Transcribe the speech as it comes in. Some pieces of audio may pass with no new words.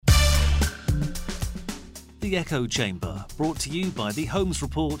The Echo Chamber, brought to you by the Holmes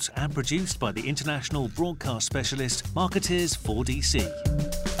Report and produced by the international broadcast specialist Marketeers 4DC.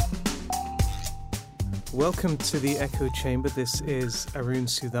 Welcome to the Echo Chamber. This is Arun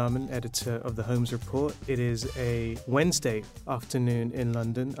Sudhaman, editor of the Holmes Report. It is a Wednesday afternoon in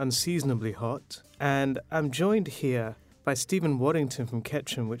London, unseasonably hot, and I'm joined here by Stephen Waddington from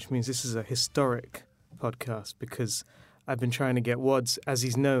Ketchum, which means this is a historic podcast because I've been trying to get Wads, as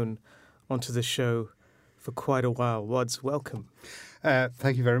he's known, onto the show for quite a while. Wads, welcome.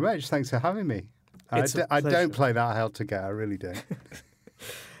 Thank you very much. Thanks for having me. I don't play that hard to get. I really don't.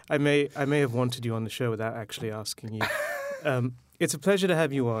 I may have wanted you on the show without actually asking you. It's a pleasure to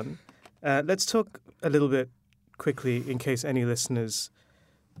have you on. Let's talk a little bit quickly in case any listeners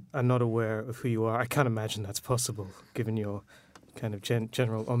are not aware of who you are. I can't imagine that's possible given your kind of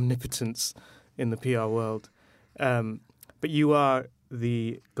general omnipotence in the PR world. But you are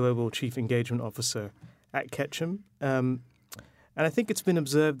the Global Chief Engagement Officer at Ketchum. And I think it's been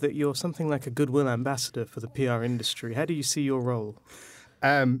observed that you're something like a goodwill ambassador for the PR industry. How do you see your role?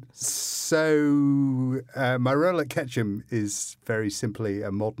 My role at Ketchum is very simply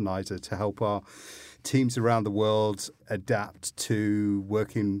a modernizer to help our teams around the world adapt to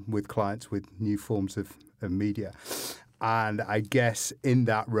working with clients with new forms of media. And I guess in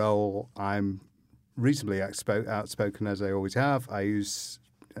that role, I'm reasonably outspoken, as I always have. I use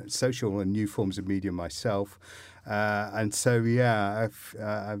social and new forms of media myself. I've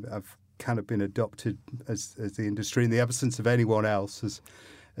kind of been adopted as the industry in the absence of anyone else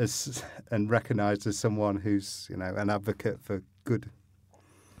and recognised as someone who's an advocate for good.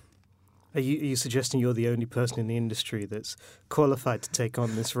 Are you suggesting you're the only person in the industry that's qualified to take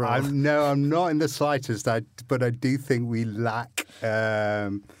on this role? No, I'm not in the slightest. But I do think we lack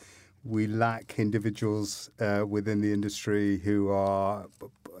individuals within the industry who are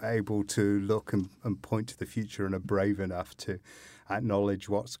able to look and point to the future and are brave enough to acknowledge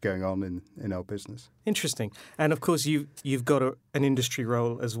what's going on in our business. Interesting. And of course, you've got an industry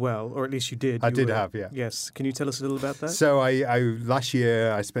role as well, or at least you did. I did have, yeah. Yes. Can you tell us a little about that? So last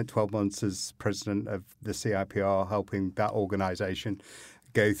year I spent 12 months as president of the CIPR, helping that organisation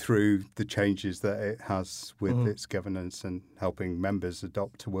go through the changes that it has with its governance and helping members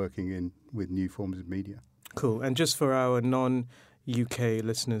adopt to working with new forms of media. Cool. And just for our non-UK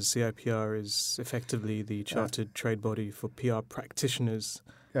listeners, CIPR is effectively the chartered trade body for PR practitioners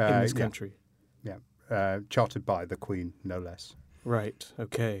in this country. Yeah. Chartered by the Queen, no less. Right.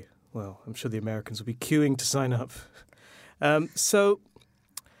 Okay. Well, I'm sure the Americans will be queuing to sign up. So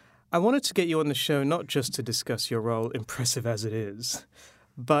I wanted to get you on the show not just to discuss your role, impressive as it is,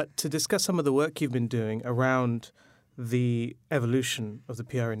 but to discuss some of the work you've been doing around the evolution of the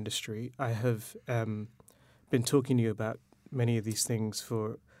PR industry. I have been talking to you about many of these things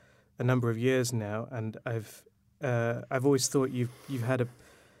for a number of years now, and I've always thought you've had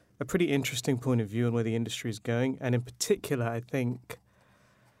a pretty interesting point of view on where the industry is going, and in particular, I think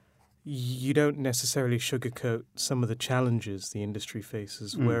you don't necessarily sugarcoat some of the challenges the industry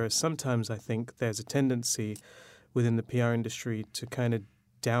faces, whereas sometimes I think there's a tendency within the PR industry to kind of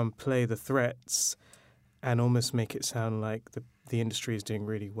downplay the threats and almost make it sound like the industry is doing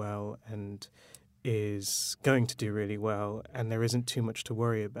really well and is going to do really well and there isn't too much to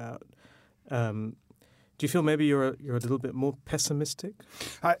worry about. Do you feel maybe you're a little bit more pessimistic?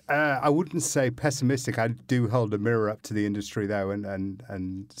 I wouldn't say pessimistic. I do hold a mirror up to the industry, though,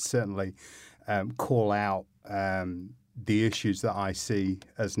 and certainly call out the issues that I see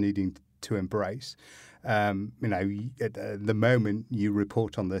as needing to embrace. At the moment you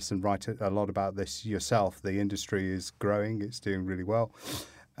report on this and write a lot about this yourself, the industry is growing. It's doing really well.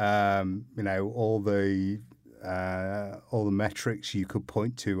 All the metrics you could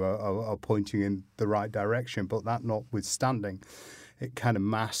point to are pointing in the right direction. But that notwithstanding, it kind of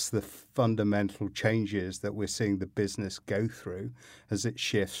masks the fundamental changes that we're seeing the business go through as it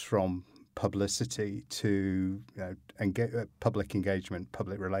shifts from publicity to public engagement,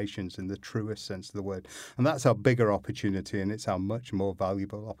 public relations in the truest sense of the word. And that's our bigger opportunity, and it's our much more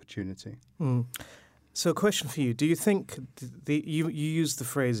valuable opportunity. So a question for you. Do you think you use the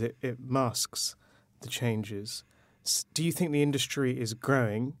phrase it masks the changes? Do you think the industry is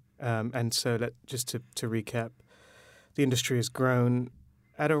growing? And so to recap, the industry has grown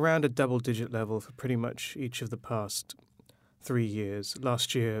at around a double-digit level for pretty much each of the past 3 years.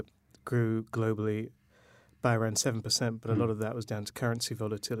 Last year grew globally by around 7%, but a lot of that was down to currency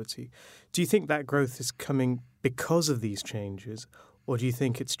volatility. Do you think that growth is coming because of these changes, or do you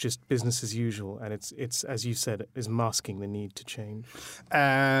think it's just business as usual and it's as you said, is masking the need to change?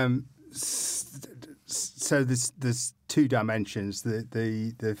 So there's two dimensions.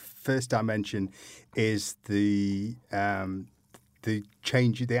 The first dimension is the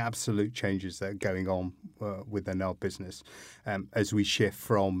change, the absolute changes that are going on within our business as we shift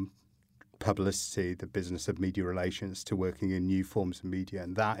from publicity, the business of media relations, to working in new forms of media,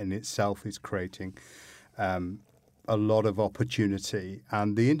 and that in itself is creating a lot of opportunity.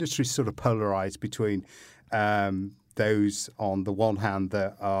 And the industry is sort of polarized between those on the one hand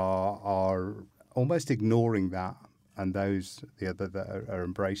that are almost ignoring that, and those the other that are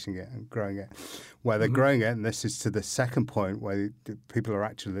embracing it and growing it. Where they're growing it, and this is to the second point, where people are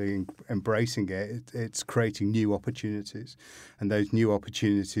actually embracing it, it's creating new opportunities. And those new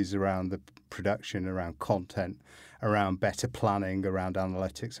opportunities around the production, around content, around better planning, around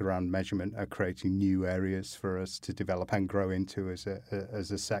analytics, around measurement are creating new areas for us to develop and grow into as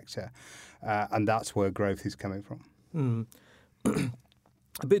a sector. And that's where growth is coming from.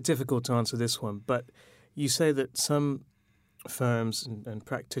 A bit difficult to answer this one, but you say that some firms and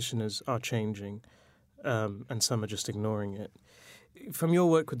practitioners are changing and some are just ignoring it. From your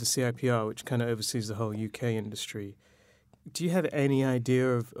work with the CIPR, which kind of oversees the whole UK industry, do you have any idea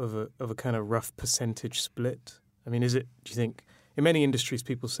of a kind of rough percentage split? I mean, do you think, in many industries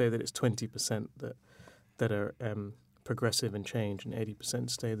people say that it's 20% that are progressive and change and 80%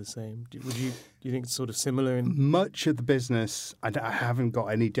 stay the same? Do you think it's sort of similar? Much of the business, I haven't got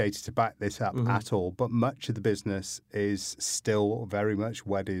any data to back this up at all, but much of the business is still very much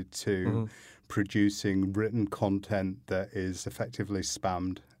wedded to producing written content that is effectively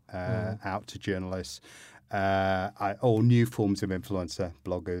spammed out to journalists, all new forms of influencer,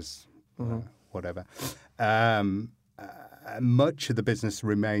 bloggers, whatever. Much of the business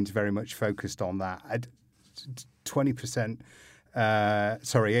remains very much focused on that. 20%,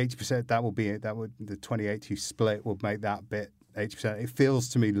 80%, the 20-80 split would make that bit 80%. It feels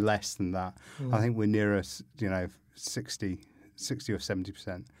to me less than that. I think we're nearer, 60 or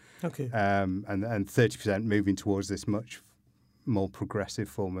 70%. Okay. And 30% moving towards this much more progressive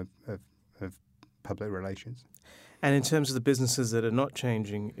form of public relations. And in terms of the businesses that are not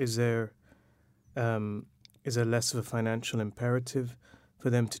changing, is there less of a financial imperative for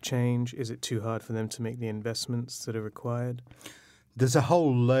them to change? Is it too hard for them to make the investments that are required? There's a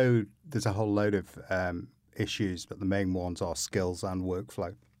whole load of issues, but the main ones are skills and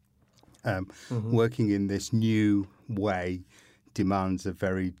workflow. Working in this new way demands a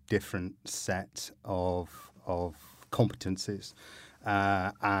very different set of competencies.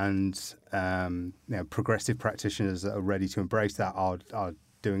 And progressive practitioners that are ready to embrace that are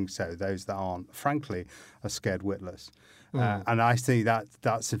doing so. Those that aren't, frankly, are scared witless. And I see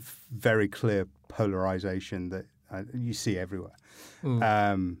that's a very clear polarization that you see everywhere.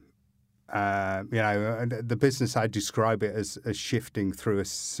 The business, I describe it as shifting through a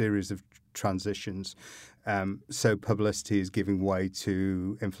series of transitions. So publicity is giving way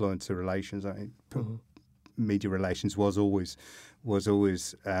to influencer relations. Media relations was always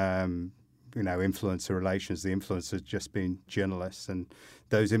influencer relations. The influencers just being journalists, and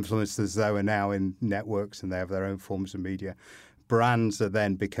those influencers, though, are now in networks and they have their own forms of media. Brands are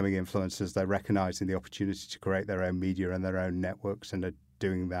then becoming influencers. They're recognizing the opportunity to create their own media and their own networks, and are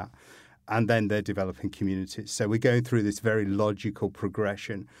doing that. And then they're developing communities. So we're going through this very logical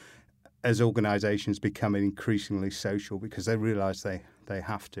progression as organizations become increasingly social, because they realize they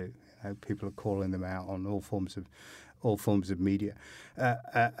have to. People are calling them out on all forms of media,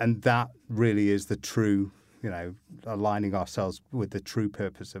 and that really is the true, aligning ourselves with the true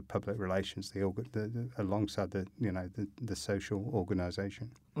purpose of public relations, alongside the social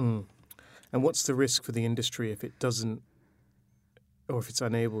organisation. And what's the risk for the industry if it doesn't, or if it's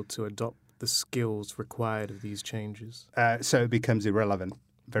unable to adopt the skills required of these changes? So it becomes irrelevant,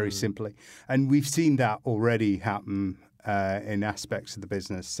 very simply, and we've seen that already happen. In aspects of the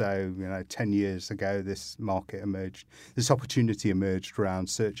business. So, 10 years ago, this opportunity emerged around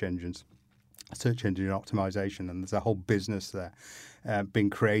search engine optimization, and there's a whole business there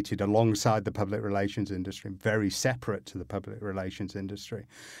being created alongside the public relations industry, very separate to the public relations industry.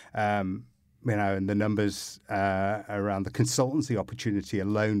 And the numbers around the consultancy opportunity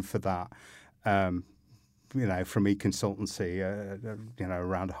alone for that, from e-consultancy,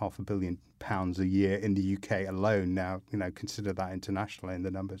 around £500 million a year in the UK alone. Now, consider that internationally, and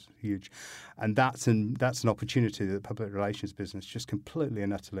the numbers are huge. And that's an opportunity that the public relations business just completely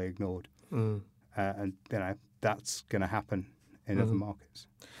and utterly ignored. And that's going to happen in other markets.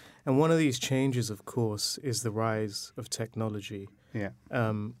 And one of these changes, of course, is the rise of technology,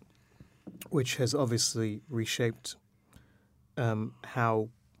 which has obviously reshaped how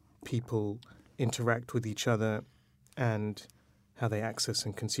people interact with each other and how they access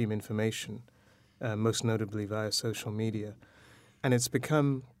and consume information. most notably via social media. And it's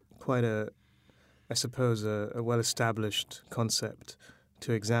become quite a well-established concept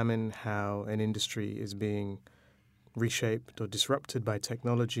to examine how an industry is being reshaped or disrupted by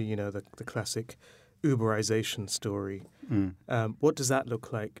technology, the classic Uberization story. What does that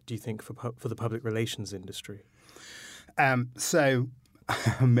look like, do you think, for the public relations industry? So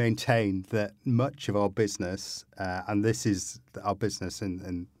I maintain that much of our business, and this is our business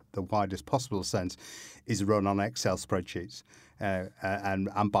in the widest possible sense, is run on Excel spreadsheets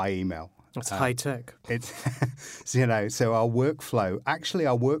and by email. That's high tech. It's so our workflow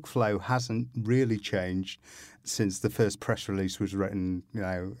hasn't really changed since the first press release was written,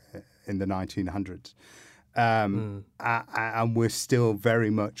 in the 1900s. And we're still very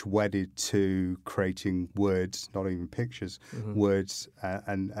much wedded to creating words, not even pictures, words,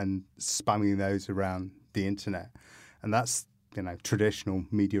 and spamming those around the internet. And that's, traditional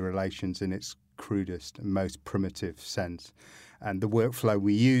media relations in its crudest and most primitive sense. And the workflow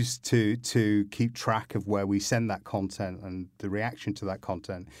we use to keep track of where we send that content and the reaction to that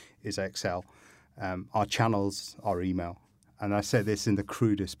content is Excel. Our channels are email. And I say this in the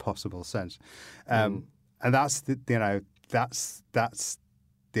crudest possible sense. And that's that's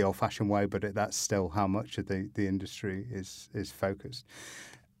the old-fashioned way, but that's still how much of the industry is focused.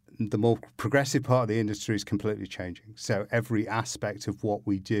 The more progressive part of the industry is completely changing. So every aspect of what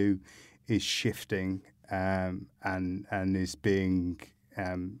we do is shifting and is being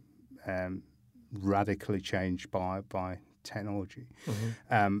radically changed by technology.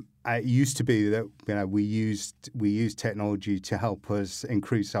 It used to be that we used technology to help us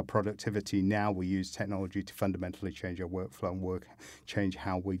increase our productivity. Now we use technology to fundamentally change our workflow and change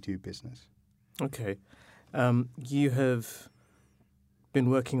how we do business. Okay, you have been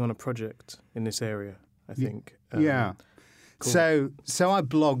working on a project in this area, I think. Yeah. Cool. So I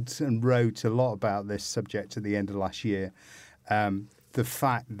blogged and wrote a lot about this subject at the end of last year. The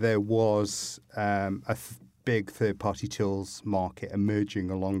fact there was a big third-party tools market emerging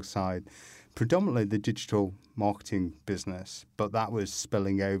alongside predominantly the digital marketing business, but that was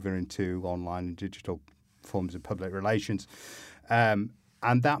spilling over into online and digital forms of public relations. And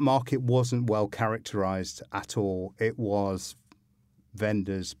that market wasn't well characterized at all. It was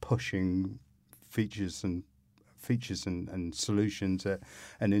vendors pushing features and solutions at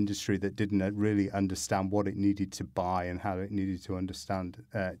an industry that didn't really understand what it needed to buy and how it needed to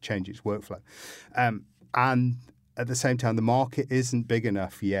change its workflow. And at the same time, the market isn't big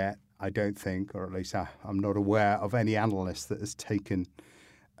enough yet, I don't think, or at least I'm not aware of any analyst that has taken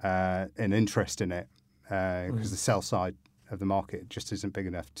an interest in it, because the sell side of the market just isn't big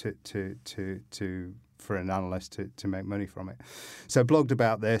enough for an analyst to make money from it. So I blogged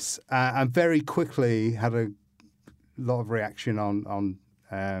about this and very quickly had a lot of reaction on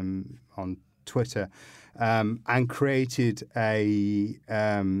Twitter, and created a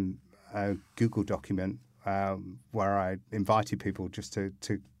Google document where I invited people just to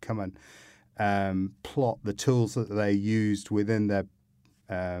come and plot the tools that they used within their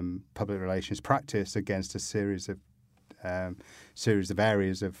public relations practice against a series of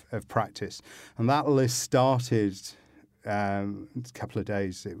areas of practice. And that list started a couple of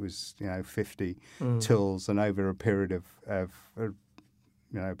days. It was 50 tools, and over a period of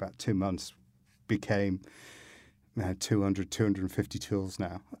about 2 months became 250 tools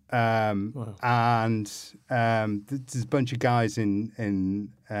now. Wow. And there's a bunch of guys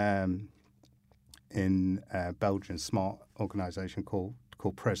in Belgium, smart organisation called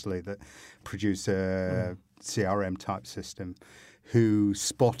Presley, that produce a CRM type system, who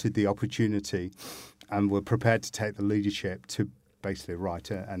spotted the opportunity and were prepared to take the leadership to basically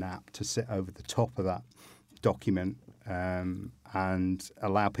write an app to sit over the top of that document and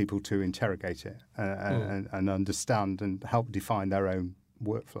allow people to interrogate it and understand and help define their own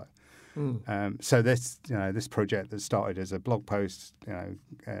workflow. So this project that started as a blog post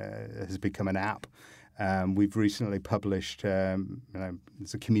has become an app. We've recently published,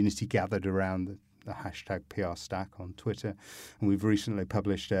 there's a community gathered around the hashtag PR Stack on Twitter, and we've recently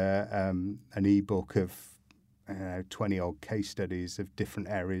published an ebook of 20-odd case studies of different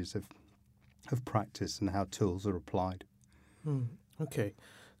areas of practice and how tools are applied. Okay.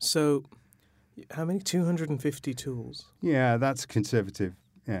 So how many? 250 tools? Yeah, that's conservative.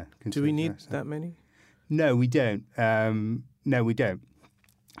 Yeah. Do we need that many? No, we don't. No, we don't.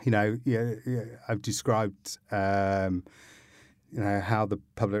 I've described how the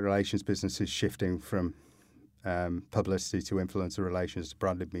public relations business is shifting from publicity to influencer relations to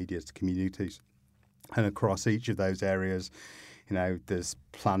branded media to communities. And across each of those areas, there's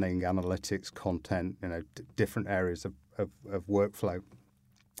planning, analytics, content, different areas of workflow.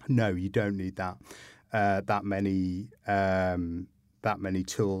 No, you don't need that many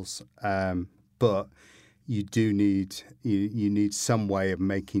tools, but you do need you need some way of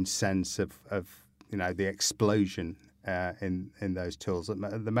making sense of the explosion in those tools.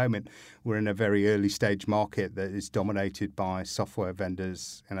 At the moment, we're in a very early stage market that is dominated by software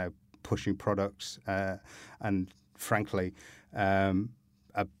vendors, pushing products, and frankly, a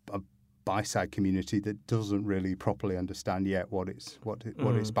buy-side community that doesn't really properly understand yet what it's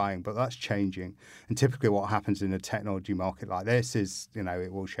buying. But that's changing. And typically what happens in a technology market like this is,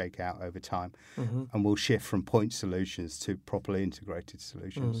 it will shake out over time, and we'll shift from point solutions to properly integrated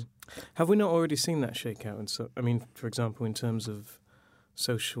solutions. Have we not already seen that shakeout? And so, I mean, for example, in terms of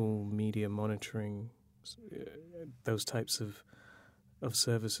social media monitoring, those types of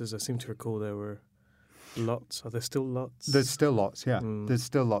services, I seem to recall there were lots. Are there still lots? There's still lots, yeah. There's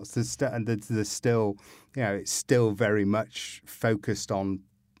still lots. There's still, it's still very much focused on,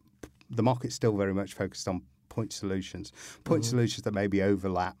 the market's still very much focused on point solutions. Solutions that maybe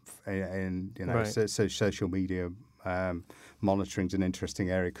overlap in Right. so social media monitoring's an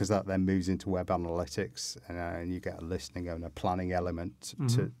interesting area, because that then moves into web analytics, and you get a listening and a planning element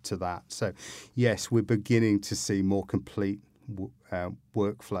to that. So yes, we're beginning to see more complete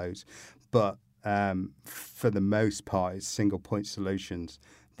workflows, but for the most part, it's single point solutions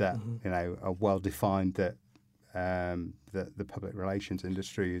that are well defined, that the public relations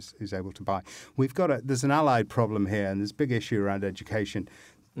industry is able to buy. There's an allied problem here, and there's a big issue around education,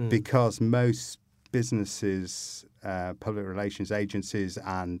 because most businesses, public relations agencies,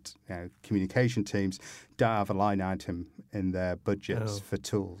 and communication teams don't have a line item in their budgets for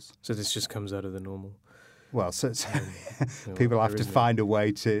tools. So this just comes out of the normal. Well, so people have to find a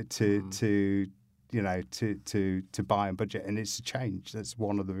way to buy and budget, and it's a change. That's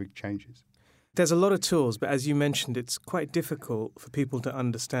one of the big changes. There's a lot of tools, but as you mentioned, it's quite difficult for people to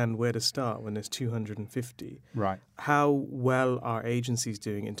understand where to start when there's 250. Right. How well are agencies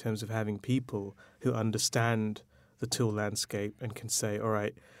doing in terms of having people who understand the tool landscape and can say, all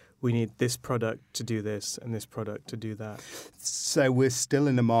right, we need this product to do this and this product to do that? So we're still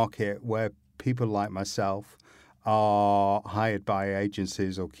in a market where people like myself are hired by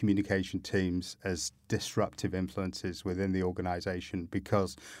agencies or communication teams as disruptive influences within the organization,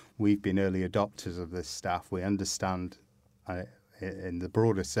 because we've been early adopters of this stuff. We understand in the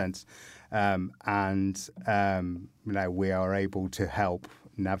broader sense, and we are able to help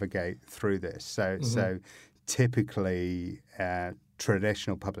navigate through this. So typically,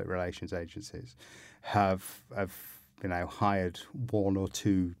 traditional public relations agencies have hired one or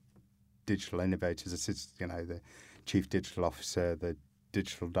two digital innovators. This is, the chief digital officer, the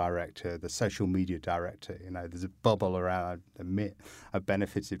digital director, the social media director. There's a bubble around. I've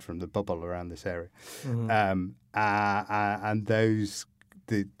benefited from the bubble around this area, and these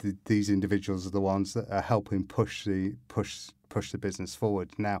individuals are the ones that are helping push the business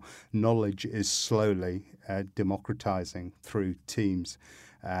forward. Now, knowledge is slowly democratizing through teams,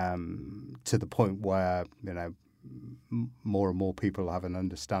 to the point where more and more people have an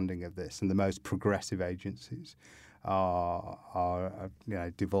understanding of this, and the most progressive agencies are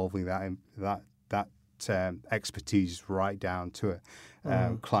devolving that expertise right down to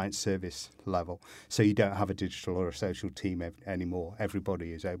a client service level. So you don't have a digital or a social team anymore.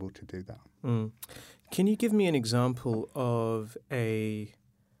 Everybody is able to do that. Can you give me an example of a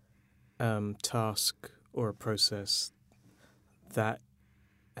task or a process that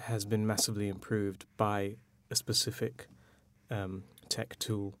has been massively improved by a specific tech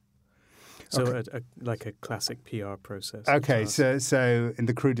tool? So Okay. like a classic PR process. Okay, so in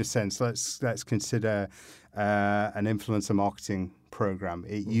the crudest sense, let's consider an influencer marketing program.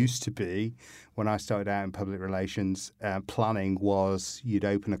 It used to be, when I started out in public relations, planning was you'd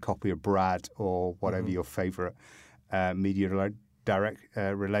open a copy of Brad or whatever your favorite media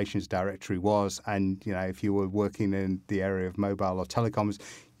relations directory was, and if you were working in the area of mobile or telecoms,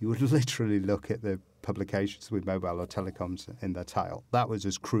 you would literally look at the publications with mobile or telecoms in their title. That was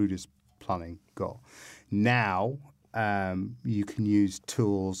as crude as planning got. Now you can use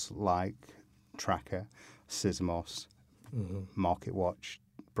tools like Tracker, Sysmos, MarketWatch,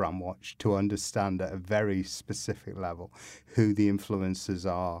 Brandwatch to understand at a very specific level who the influencers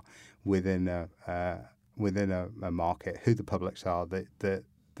are within a market, who the publics are that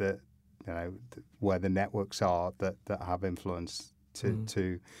where the networks are that have influence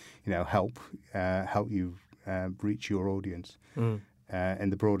to help you reach your audience in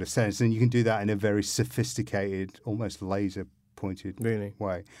the broader sense. And you can do that in a very sophisticated, almost laser pointed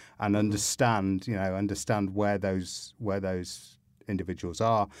way, and understand where those individuals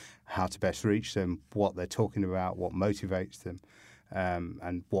are, how to best reach them, what they're talking about, what motivates them,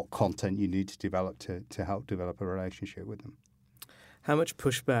 and what content you need to develop to help develop a relationship with them. How much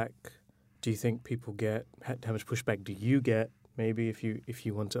pushback do you think people get? How much pushback do you get, maybe, if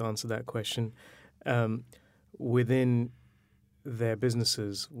you want to answer that question, within their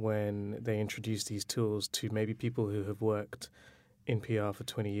businesses when they introduce these tools to maybe people who have worked in PR for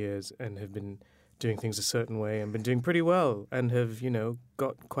 20 years and have been doing things a certain way and been doing pretty well and have,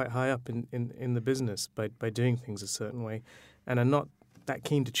 got quite high up in the business by doing things a certain way and are not that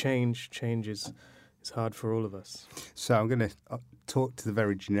keen to change. Change is hard for all of us. So I'm going to talk to the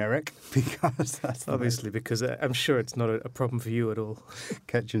very generic because that's obviously because I'm sure it's not a problem for you at all.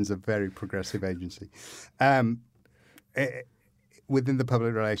 Ketchen's a very progressive agency. Within the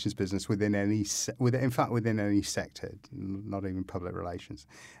public relations business, within any sector, not even public relations,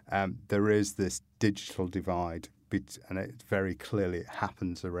 there is this digital divide, and it very clearly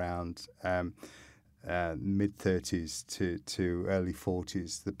happens around mid-30s to early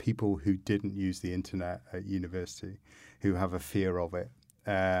 40s. The people who didn't use the internet at university, who have a fear of it,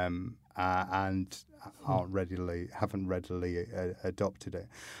 and haven't readily adopted it,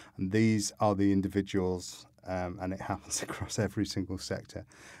 and these are the individuals. And it happens across every single sector.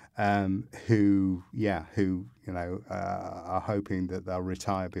 Who are hoping that they'll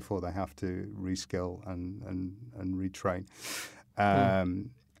retire before they have to reskill and retrain.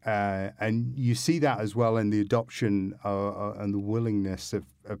 And you see that as well in the adoption and the willingness of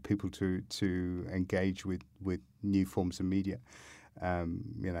people to engage with new forms of media.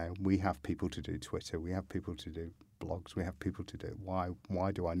 We have people to do Twitter. We have people to do blogs. We have people to do it. Why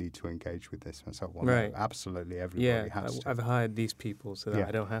do I need to engage with this? And so, right. No, absolutely everybody has to. I've hired these people so that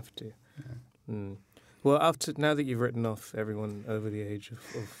I don't have to. Yeah. Well, now that you've written off everyone over the age of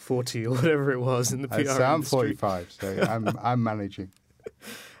 40 or whatever it was in the PR industry. I'm 45, so I'm managing.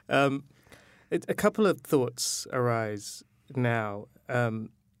 A couple of thoughts arise now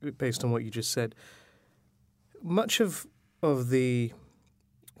based on what you just said. Much of the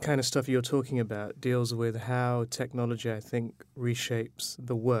kind of stuff you're talking about deals with how technology, I think, reshapes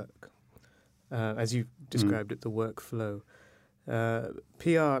the work, as you described it, the workflow.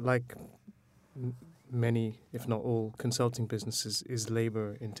 PR, like many, if not all, consulting businesses, is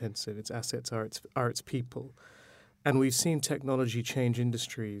labor intensive. Its assets are its people, and we've seen technology change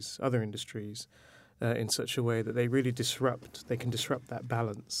other industries, in such a way that they really They can disrupt that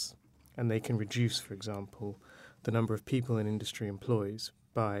balance, and they can reduce, for example, the number of people an industry employs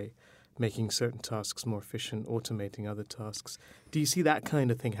by making certain tasks more efficient, automating other tasks. Do you see that kind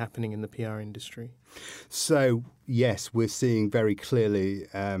of thing happening in the PR industry? So, yes, we're seeing very clearly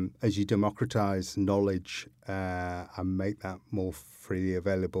as you democratize knowledge and make that more freely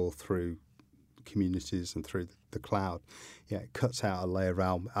available through communities and through the cloud, it cuts out a layer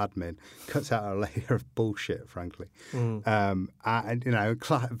of admin, cuts out a layer of bullshit, frankly.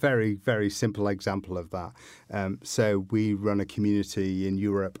 Very, very simple example of that. So we run a community in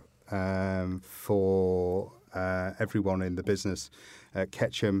Europe for everyone in the business at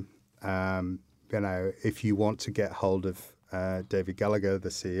Ketchem. If you want to get hold of David Gallagher, the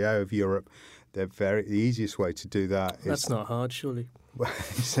CEO of Europe, the easiest way to do that is... That's not hard, surely.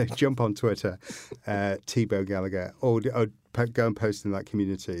 So jump on Twitter, Thibaut Gallagher, or go and post in that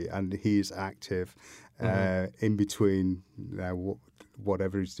community, and he's active in between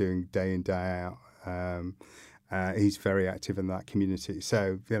whatever he's doing day in, day out. He's very active in that community.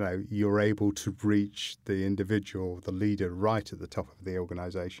 So, you're able to reach the individual, the leader, right at the top of the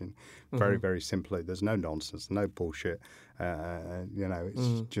organisation very, very simply. There's no nonsense, no bullshit.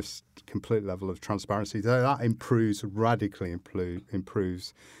 It's just complete level of transparency. So that radically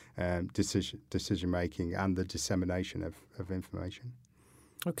improves decision making and the dissemination of information.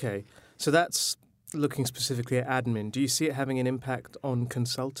 Okay. So that's looking specifically at admin. Do you see it having an impact on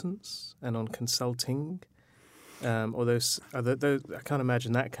consultants and on consulting? I can't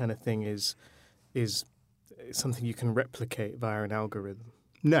imagine that kind of thing is something you can replicate via an algorithm.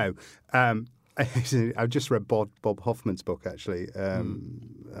 No. I've just read Bob Hoffman's book, actually,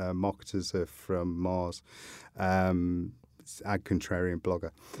 Marketers Are From Mars, ad contrarian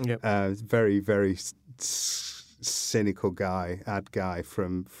blogger. Yep. Very, very cynical ad guy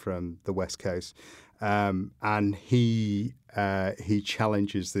from the West Coast. And he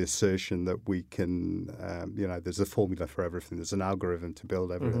challenges the assertion that we can, there's a formula for everything. There's an algorithm to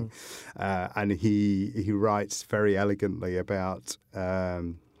build everything. And he writes very elegantly about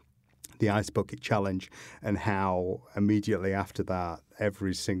the Ice Bucket Challenge and how immediately after that,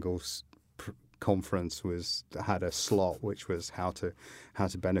 every single conference had a slot which was how to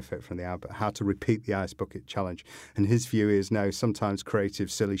benefit from how to repeat the ice bucket challenge. And his view is no, sometimes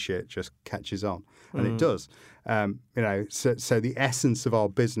creative silly shit just catches on, and it does. So the essence of our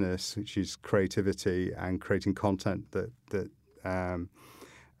business, which is creativity and creating content that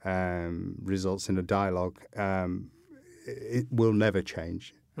results in a dialogue, it will never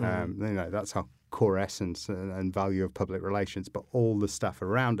change. That's our core essence and value of public relations, but all the stuff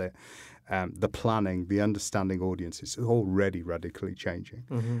around it, the planning, the understanding audience, is already radically changing.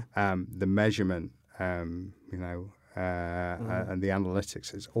 The measurement, and the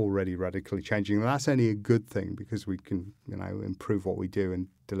analytics is already radically changing. And that's only a good thing, because we can, improve what we do and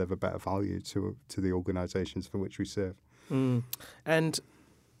deliver better value to the organizations for which we serve. And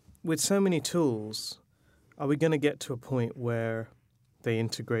with so many tools, are we going to get to a point where they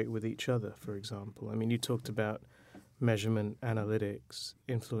integrate with each other, for example? I mean, you talked about measurement, analytics,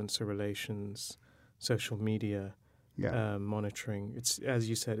 influencer relations, social media, monitoring. It's, as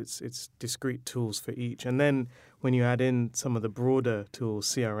you said, it's discrete tools for each. And then when you add in some of the broader tools,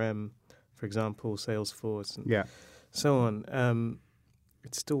 CRM, for example, Salesforce, and so on,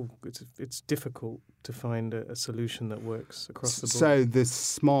 it's difficult to find a solution that works across the board. So the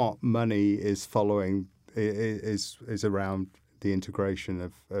smart money is following is around the integration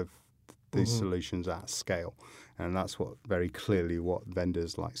of these solutions at scale, and that's what very clearly what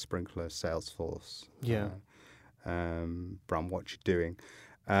vendors like Sprinkler, Salesforce, Brandwatch are doing.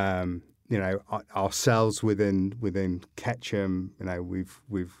 Ourselves within Ketchum,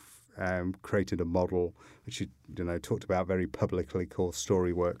 we've created a model which talked about very publicly, called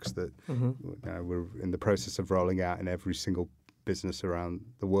StoryWorks, that we're in the process of rolling out in every single business around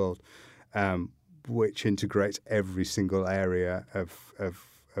the world, which integrates every single area of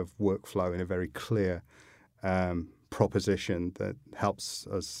workflow in a very clear proposition that helps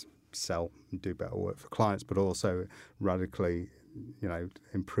us sell and do better work for clients, but also radically,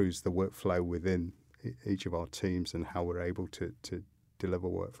 improves the workflow within each of our teams and how we're able to deliver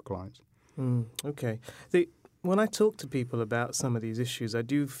work for clients. Okay. When I talk to people about some of these issues, I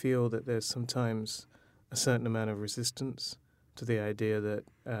do feel that there's sometimes a certain amount of resistance to the idea that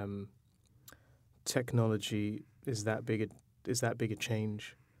technology is that big a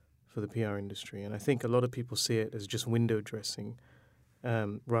change for the PR industry. And I think a lot of people see it as just window dressing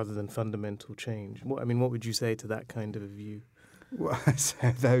rather than fundamental change. What would you say to that kind of a view? Well,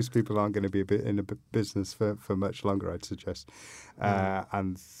 so those people aren't going to be in a business for much longer, I'd suggest.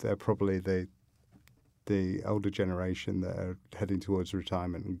 And they're probably the older generation that are heading towards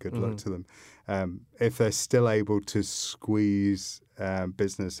retirement, and good luck to them. If they're still able to squeeze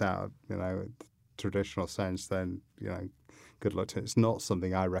business out of, traditional sense, then good luck to it. It's not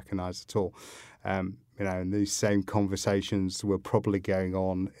something I recognise at all. And these same conversations were probably going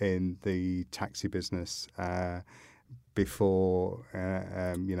on in the taxi business before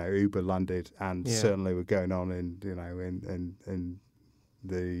Uber landed, and certainly were going on in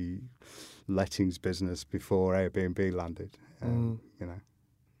the lettings business before Airbnb landed.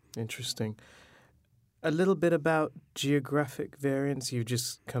 Interesting. A little bit about geographic variance. You've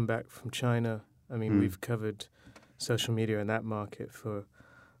just come back from China. I mean, we've covered social media in that market for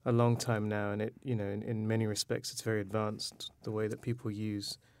a long time now, and it, in many respects, it's very advanced, the way that people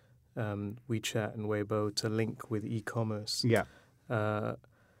use WeChat and Weibo to link with e-commerce.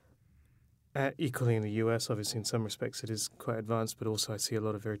 Equally in the US, obviously, in some respects, it is quite advanced, but also I see a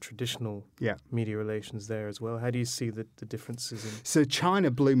lot of very traditional media relations there as well. How do you see the differences? So China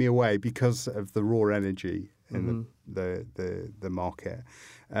blew me away because of the raw energy in the market.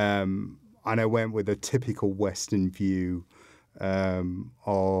 And I went with a typical Western view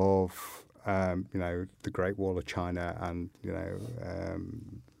of the Great Wall of China, and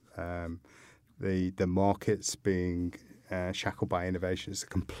the markets being shackled by innovation. It's the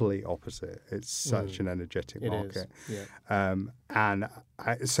complete opposite. It's such an energetic market. And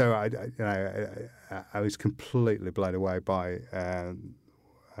I was completely blown away by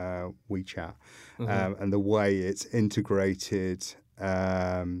WeChat and the way it's integrated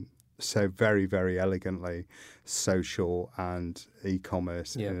so very, very elegantly social and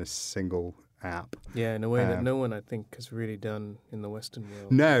e-commerce in a single app. Yeah, in a way that no one, I think, has really done in the Western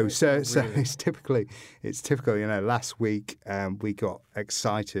world. No, right? so Really. it's typical. Last week we got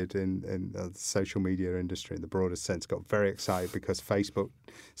excited in the social media industry in the broader sense. Got very excited because Facebook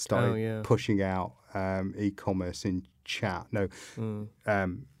started pushing out e-commerce in chat.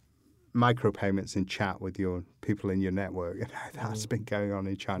 micropayments in chat with your people in your network. That's been going on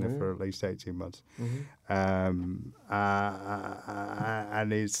in China for at least 18 months. And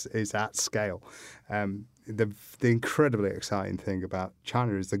is at scale. The incredibly exciting thing about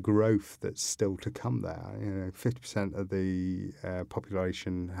China is the growth that's still to come there. 50% of the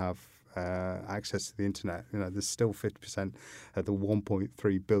population have access to the internet. There's still 50% of the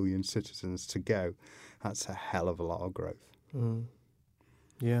 1.3 billion citizens to go. That's a hell of a lot of growth.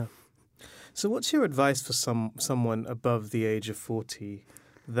 Yeah. So what's your advice for someone above the age of 40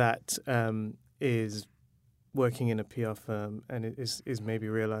 that is working in a PR firm and is maybe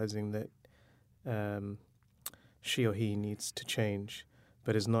realizing that she or he needs to change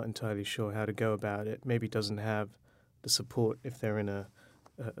but is not entirely sure how to go about it, maybe doesn't have the support if they're in a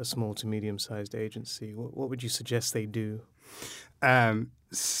small to medium-sized agency? What would you suggest they do?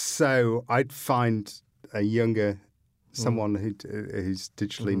 So I'd find a younger someone who's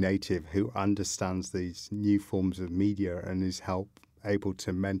digitally native, who understands these new forms of media and is able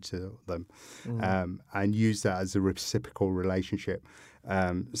to mentor them and use that as a reciprocal relationship.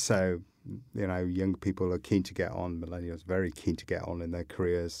 So, young people are keen to get on, millennials very keen to get on in their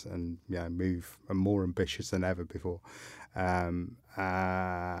careers and move, and more ambitious than ever before.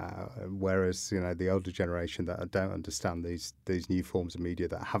 Whereas, the older generation that don't understand these new forms of media,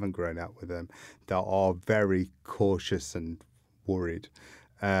 that haven't grown up with them, that are very cautious and worried.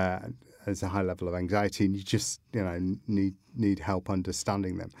 There's a high level of anxiety, and you just, need help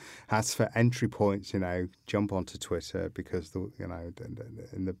understanding them. As for entry points, jump onto Twitter, because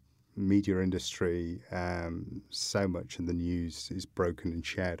in the media industry, so much of the news is broken and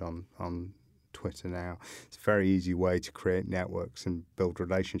shared on Twitter now. It's a very easy way to create networks and build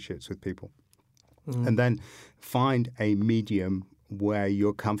relationships with people. And then find a medium where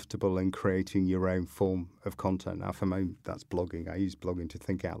you're comfortable in creating your own form of content. Now, for me, that's blogging. I use blogging to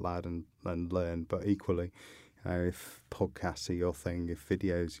think out loud and learn, but equally, if podcasts are your thing, if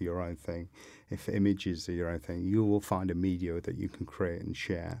videos are your own thing, if images are your own thing, you will find a media that you can create and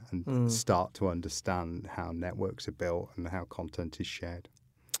share and start to understand how networks are built and how content is shared.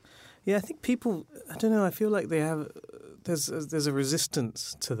 Yeah, I think people, I don't know, I feel like there's a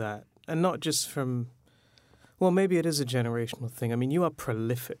resistance to that. And not just from, well, maybe it is a generational thing. I mean, you are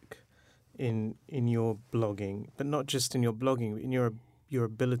prolific in your blogging, but not just in your blogging, in your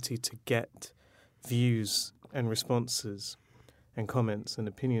ability to get views and responses and comments and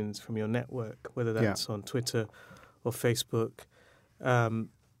opinions from your network, whether that's on Twitter or Facebook. And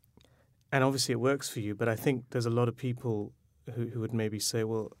obviously it works for you, but I think there's a lot of people who would maybe say,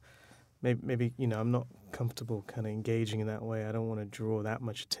 well, maybe I'm not comfortable kind of engaging in that way. I don't want to draw that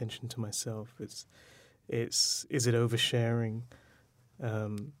much attention to myself. Is it oversharing?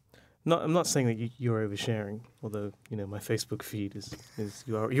 I'm not saying that you're oversharing, although my Facebook feed is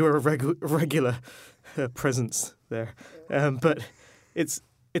you are a regular presence there, but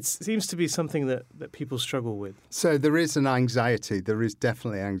it seems to be something that people struggle with. So there is an anxiety. There is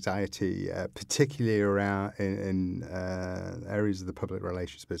definitely anxiety, particularly around in areas of the public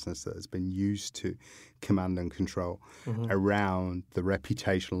relations business that has been used to command and control around the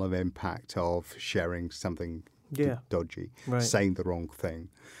reputational impact of sharing something dodgy, saying the wrong thing.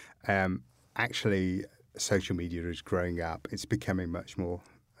 Actually, social media is growing up. It's becoming much more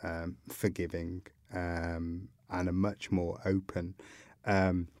forgiving and a much more open.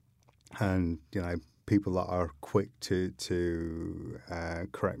 And people that are quick to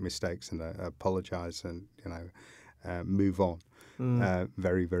correct mistakes and apologize and move on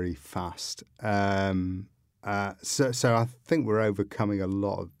very, very fast. So I think we're overcoming a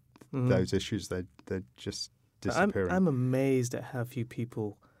lot of those issues. They're just disappearing. I'm amazed at how few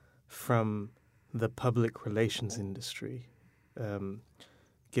people from the public relations industry,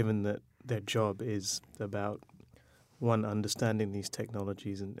 given that their job is about, one, understanding these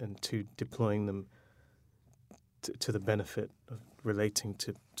technologies and two, deploying them to the benefit of relating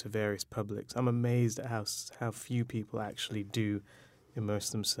to various publics. I'm amazed at how few people actually do immerse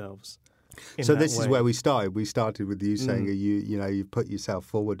themselves in So that this way. is where we started. We started with you saying you put yourself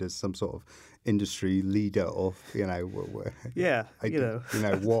forward as some sort of industry leader, or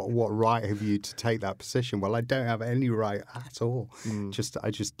what right have you to take that position? Well, I don't have any right at all.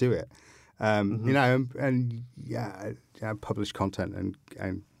 I just do it. I publish content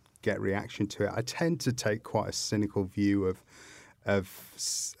and get reaction to it. I tend to take quite a cynical view of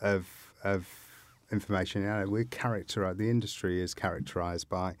information. The industry is characterized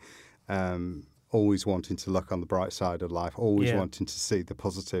by always wanting to look on the bright side of life, always wanting to see the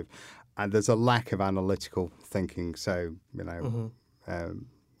positive, and there's a lack of analytical thinking. So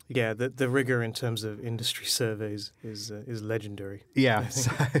Yeah, the rigor in terms of industry surveys is legendary. Yeah,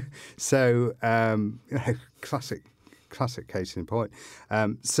 so classic case in point.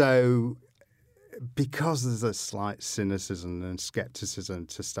 So because there's a slight cynicism and skepticism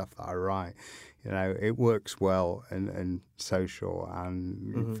to stuff that I write, it works well in social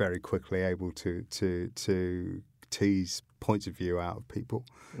and very quickly able to tease points of view out of people,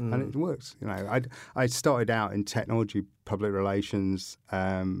 and it works. I started out in technology, public relations,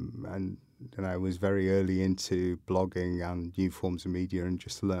 and was very early into blogging and new forms of media, and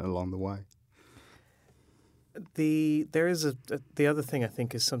just learned along the way. There is the other thing I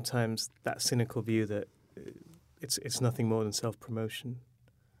think is sometimes that cynical view that it's nothing more than self-promotion.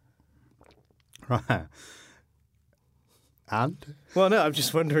 Right. And? Well, no, I'm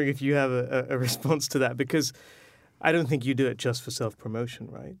just wondering if you have a response to that, because I don't think you do it just for self-promotion,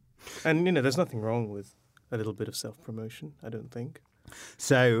 right? And, there's nothing wrong with a little bit of self-promotion, I don't think.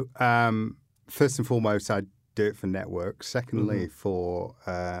 So, first and foremost, I do it for network. Secondly, for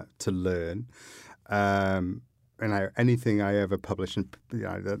to learn. Anything I ever publish, and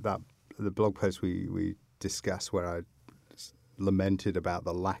that the blog post we discussed where I lamented about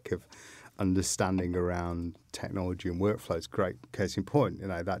the lack of understanding around technology and workflows. Great case in point.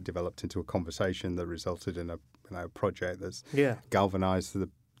 That developed into a conversation that resulted in a project that's galvanized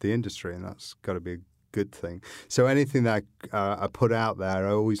the industry, and that's got to be a good thing. So anything that I put out there,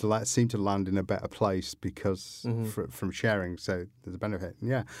 I always seem to land in a better place because from sharing. So there's a benefit.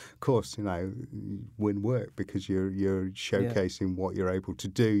 And of course, win work because you're showcasing what you're able to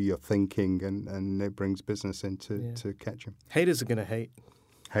do, your thinking, and it brings business in to catch them. Haters are going to hate.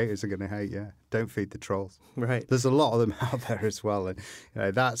 Haters are going to hate, Don't feed the trolls. Right. There's a lot of them out there as well, and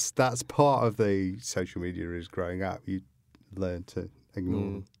that's part of the social media is growing up. You learn to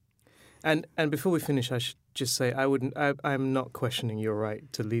ignore them. And before we finish, I should just say I'm not questioning your right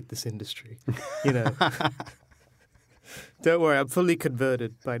to lead this industry. Don't worry, I'm fully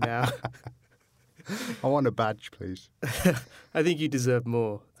converted by now. I want a badge, please. I think you deserve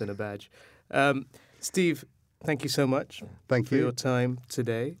more than a badge. Steve, thank you so much for your time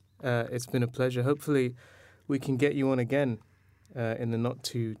today. It's been a pleasure. Hopefully we can get you on again in the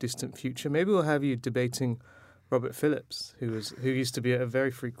not-too-distant future. Maybe we'll have you debating Robert Phillips, who used to be a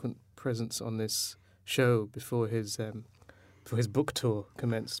very frequent presence on this show before his book tour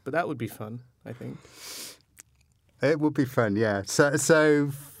commenced. But that would be fun, I think. It would be fun, yeah.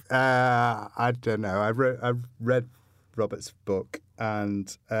 So I don't know. I've read Robert's book,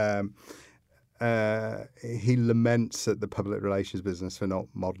 and he laments at the public relations business for not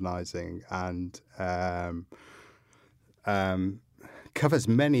modernising, and covers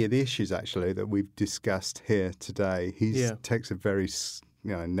many of the issues actually that we've discussed here today. He takes a very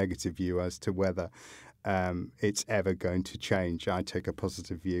negative view as to whether it's ever going to change. I take a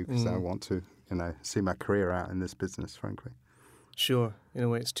positive view because I want to see my career out in this business, frankly. Sure. In a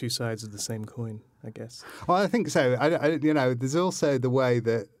way, it's two sides of the same coin, I guess. Well, I think so. There's also the way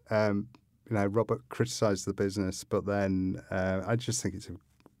that Robert criticised the business, but then I just think it's a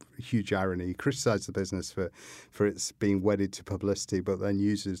huge irony. He criticised the business for its being wedded to publicity, but then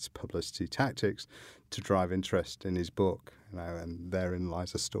uses publicity tactics to drive interest in his book. And therein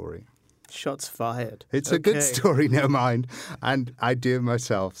lies a story. Shots fired. It's a good story, no mind, and I do it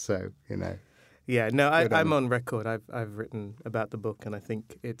myself. So Yeah, no, I'm on record. I've written about the book, and I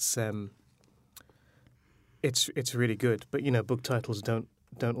think it's really good. But book titles don't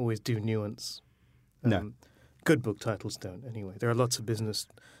always do nuance. No, good book titles don't. Anyway, there are lots of business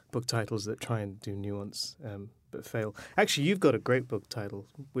book titles that try and do nuance, but fail. Actually, you've got a great book title,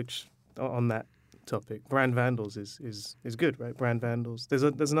 which on that topic, Brand Vandals is good, right? Brand Vandals. There's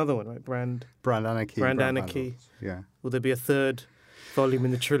another one, right? Brand Anarchy. Brand Anarchy. Vandals. Yeah. Will there be a third volume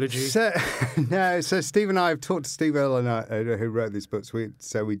in the trilogy? So Steve and I have talked to Steve Earle and I, who wrote these books. We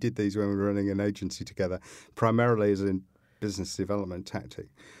did these when we were running an agency together, primarily as a business development tactic.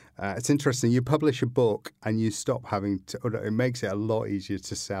 It's interesting. You publish a book and you stop having to. It makes it a lot easier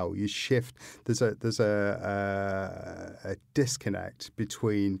to sell. You shift. There's a disconnect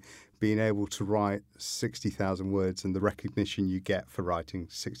between being able to write 60,000 words and the recognition you get for writing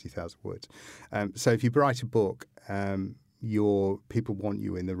 60,000 words. So if you write a book, your people want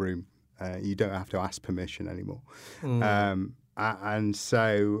you in the room. You don't have to ask permission anymore. And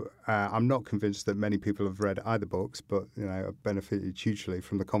so I'm not convinced that many people have read either books, but I've benefited hugely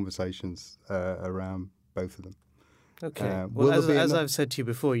from the conversations around both of them. Okay. Well, as I've said to you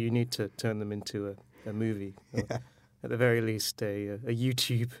before, you need to turn them into a movie. Or at the very least, a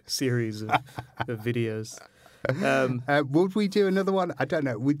YouTube series of videos. Would we do another one? I don't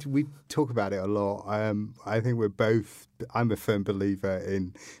know. We talk about it a lot. I think I'm a firm believer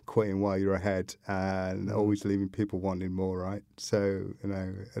in quitting while you're ahead and always leaving people wanting more, right? So,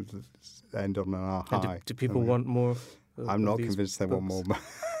 end on a high. And do people want more? I'm not convinced they want more.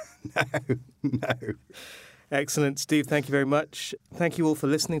 No. Excellent. Steve, thank you very much. Thank you all for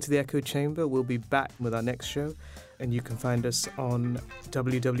listening to The Echo Chamber. We'll be back with our next show, and you can find us on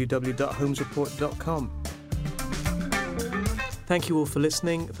www.homesreport.com. Thank you all for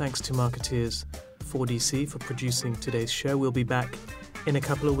listening. Thanks to Marketeers 4DC for producing today's show. We'll be back in a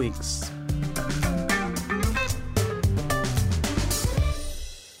couple of weeks.